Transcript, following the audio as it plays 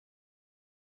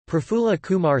Prafulla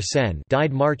Kumar Sen,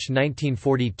 died March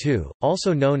 1942,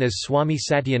 also known as Swami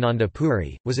Satyananda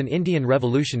Puri, was an Indian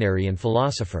revolutionary and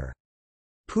philosopher.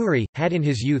 Puri had in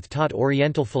his youth taught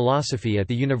Oriental philosophy at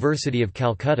the University of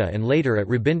Calcutta and later at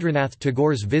Rabindranath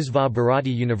Tagore's Visva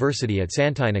Bharati University at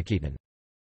Santiniketan.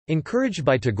 Encouraged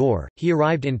by Tagore, he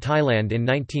arrived in Thailand in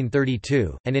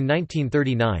 1932, and in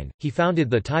 1939, he founded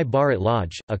the Thai Bharat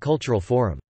Lodge, a cultural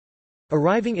forum.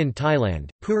 Arriving in Thailand,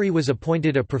 Puri was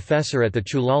appointed a professor at the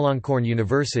Chulalongkorn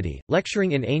University,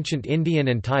 lecturing in ancient Indian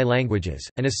and Thai languages,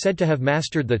 and is said to have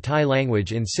mastered the Thai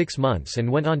language in 6 months and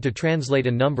went on to translate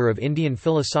a number of Indian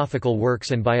philosophical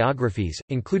works and biographies,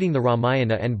 including the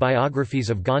Ramayana and biographies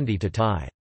of Gandhi to Thai.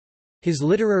 His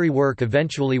literary work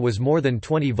eventually was more than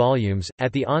 20 volumes.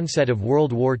 At the onset of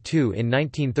World War II in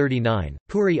 1939,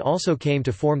 Puri also came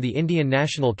to form the Indian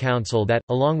National Council that,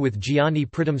 along with Giani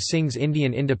Pritam Singh's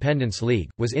Indian Independence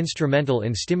League, was instrumental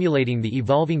in stimulating the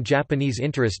evolving Japanese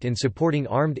interest in supporting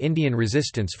armed Indian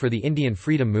resistance for the Indian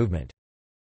freedom movement.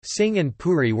 Singh and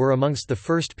Puri were amongst the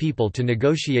first people to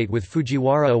negotiate with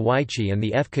Fujiwara Oichi and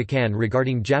the F. Kakan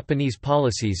regarding Japanese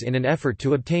policies in an effort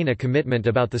to obtain a commitment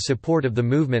about the support of the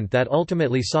movement that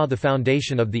ultimately saw the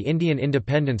foundation of the Indian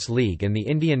Independence League and the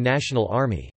Indian National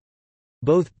Army.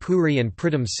 Both Puri and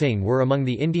Pritam Singh were among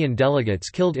the Indian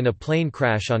delegates killed in a plane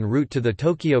crash en route to the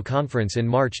Tokyo Conference in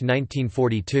March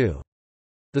 1942.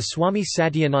 The Swami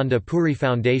Satyananda Puri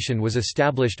Foundation was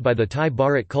established by the Thai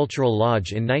Bharat Cultural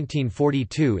Lodge in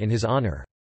 1942 in his honour.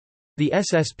 The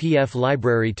SSPF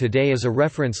library today is a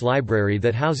reference library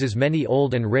that houses many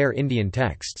old and rare Indian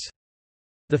texts.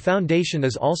 The foundation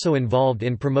is also involved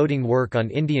in promoting work on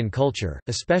Indian culture,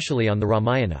 especially on the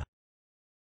Ramayana.